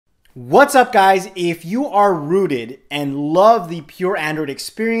What's up, guys? If you are rooted and love the pure Android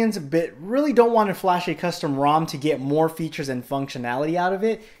experience but really don't want to flash a custom ROM to get more features and functionality out of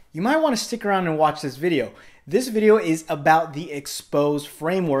it, you might want to stick around and watch this video. This video is about the Xposed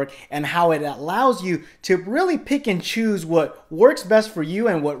framework and how it allows you to really pick and choose what works best for you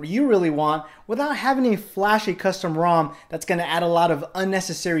and what you really want without having to flash a custom ROM that's going to add a lot of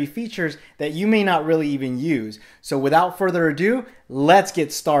unnecessary features that you may not really even use. So without further ado, let's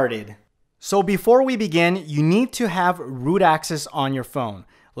get started. So before we begin, you need to have root access on your phone,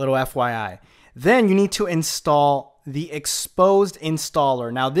 little FYI. Then you need to install the Xposed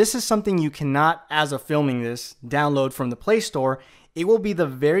installer. Now this is something you cannot, as of filming this, download from the Play Store. It will be the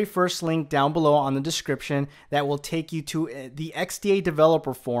very first link down below on the description that will take you to the XDA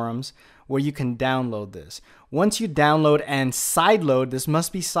developer forums where you can download this. Once you download and sideload, this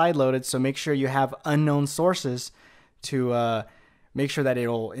must be sideloaded, so make sure you have unknown sources to make sure that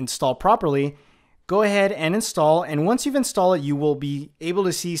it'll install properly. Go ahead and install, and once you've installed it, you will be able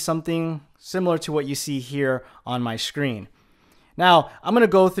to see something similar to what you see here on my screen. Now, I'm going to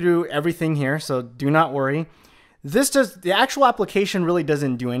go through everything here, so do not worry. The actual application really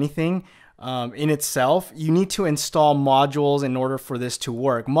doesn't do anything in itself. You need to install modules in order for this to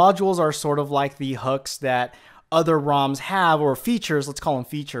work. Modules are sort of like the hooks that other ROMs have, or features, let's call them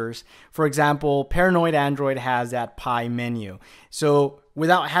features. For example, Paranoid Android has that Pie menu. So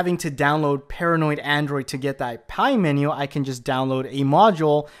without having to download Paranoid Android to get that Pie menu, I can just download a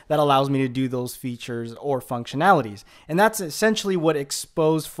module that allows me to do those features or functionalities. And that's essentially what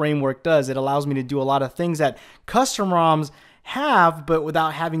Xposed Framework does. It allows me to do a lot of things that custom ROMs have, but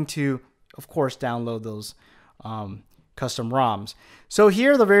without having to, of course, download those custom ROMs. So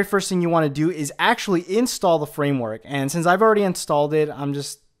here, the very first thing you want to do is actually install the framework. And since I've already installed it, I'm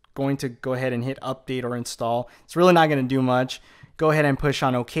just going to go ahead and hit update or install. It's really not going to do much. Go ahead and push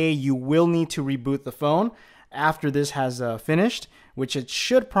on OK. You will need to reboot the phone after this has finished, which it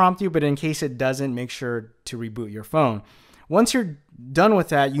should prompt you, but in case it doesn't, make sure to reboot your phone. Once you're done with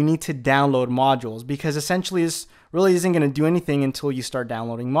that, you need to download modules, because essentially this really isn't going to do anything until you start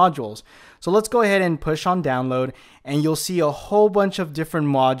downloading modules. So let's go ahead and push on download, and you'll see a whole bunch of different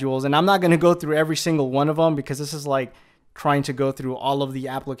modules, and I'm not going to go through every single one of them because this is like trying to go through all of the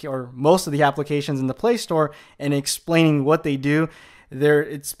most of the applications in the Play Store and explaining what they do.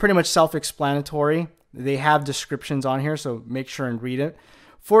 It's pretty much self-explanatory. They have descriptions on here, so make sure and read it.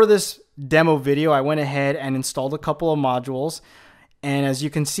 For this demo video, I went ahead and installed a couple of modules, and as you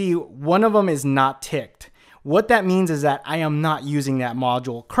can see, one of them is not ticked. What that means is that I am not using that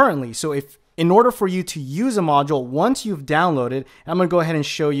module currently. So in order for you to use a module, once you've downloaded, I'm going to go ahead and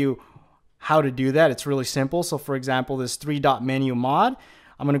show you how to do that. It's really simple. So for example, this 3-dot menu mod,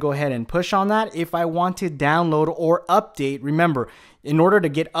 I'm going to go ahead and push on that. If I want to download or update, remember, in order to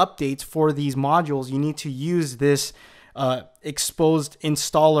get updates for these modules, you need to use this Xposed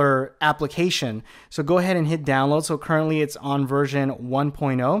installer application. So go ahead and hit download. So currently it's on version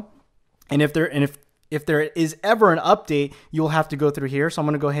 1.0. And if there is ever an update, you'll have to go through here. So I'm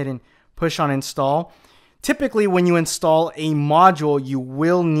going to go ahead and push on install. Typically, when you install a module, you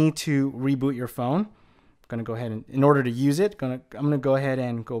will need to reboot your phone. I'm going to go ahead and, in order to use it, I'm going to go ahead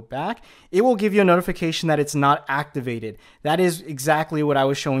and go back. It will give you a notification that it's not activated. That is exactly what I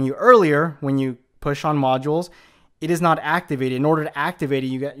was showing you earlier. When you push on modules, it is not activated. In order to activate it,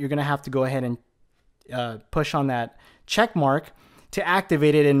 you're going to have to go ahead and push on that check mark. To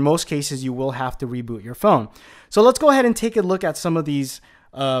activate it, in most cases, you will have to reboot your phone. So let's go ahead and take a look at some of these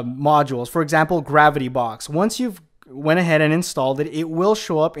modules. For example, Gravity Box. Once you've went ahead and installed it, it will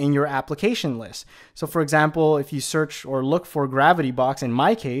show up in your application list. So for example, if you search or look for Gravity Box, in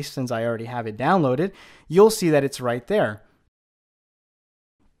my case, since I already have it downloaded, you'll see that it's right there.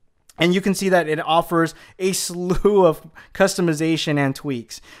 And you can see that it offers a slew of customization and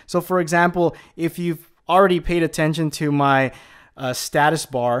tweaks. So for example, if you've already paid attention to my status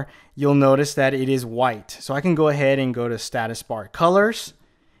bar, you'll notice that it is white. So I can go ahead and go to status bar colors,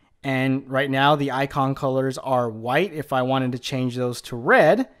 and right now the icon colors are white. If I wanted to change those to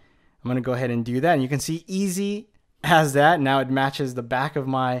red, I'm going to go ahead and do that, and you can see easy as that. Now it matches the back of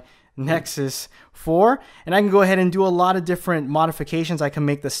my Nexus 4, and I can go ahead and do a lot of different modifications. I can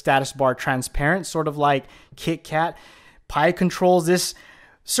make the status bar transparent, sort of like KitKat. Pi controls this.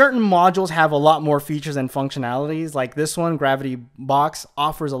 Certain modules have a lot more features and functionalities, like this one, Gravity Box,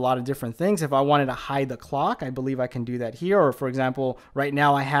 offers a lot of different things. If I wanted to hide the clock, I believe I can do that here. Or for example, right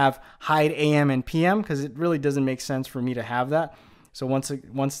now I have hide AM and PM because it really doesn't make sense for me to have that. So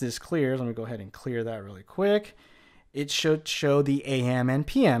once this clears, I'm going to go ahead and clear that really quick. It should show the AM and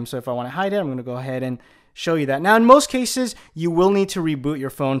PM. So if I want to hide it, I'm going to go ahead and show you that. Now, in most cases, you will need to reboot your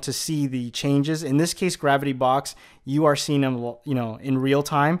phone to see the changes. In this case, Gravity Box, you are seeing them, in real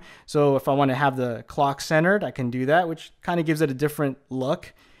time. So if I want to have the clock centered, I can do that, which kind of gives it a different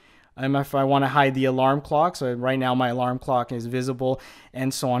look. If I want to hide the alarm clock, so right now my alarm clock is visible,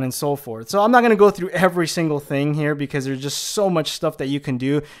 and so on and so forth. So I'm not going to go through every single thing here because there's just so much stuff that you can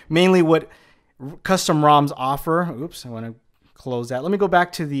do, mainly what custom ROMs offer. Oops, I want to close that. Let me go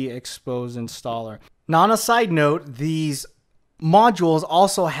back to the Xposed installer. Now, on a side note, these modules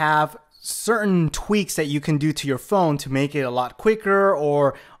also have certain tweaks that you can do to your phone to make it a lot quicker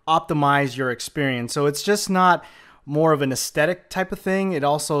or optimize your experience. So it's just not more of an aesthetic type of thing. It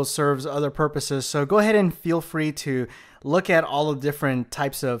also serves other purposes. So go ahead and feel free to look at all the different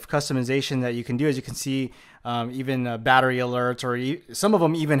types of customization that you can do. As you can see, even battery alerts, or some of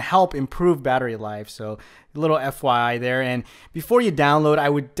them even help improve battery life. So a little FYI there. And before you download, I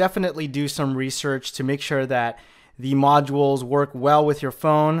would definitely do some research to make sure that the modules work well with your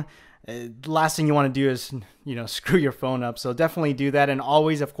phone. The last thing you want to do is, screw your phone up. So definitely do that. And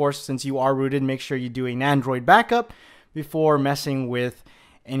always, of course, since you are rooted, make sure you do an Android backup before messing with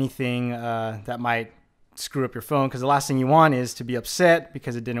anything that might screw up your phone, because the last thing you want is to be upset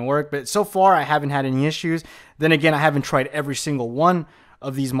because it didn't work. But so far, I haven't had any issues. Then again, I haven't tried every single one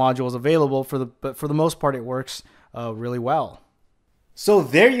of these modules available, but for the most part, it works really well. So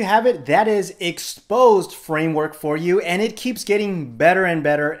there you have it. That is Xposed Framework for you, and it keeps getting better and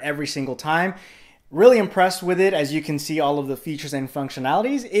better every single time. Really impressed with it, as you can see all of the features and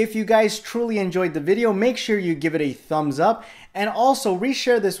functionalities. If you guys truly enjoyed the video, make sure you give it a thumbs up, and also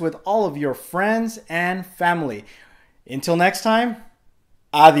reshare this with all of your friends and family. Until next time,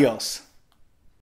 adios.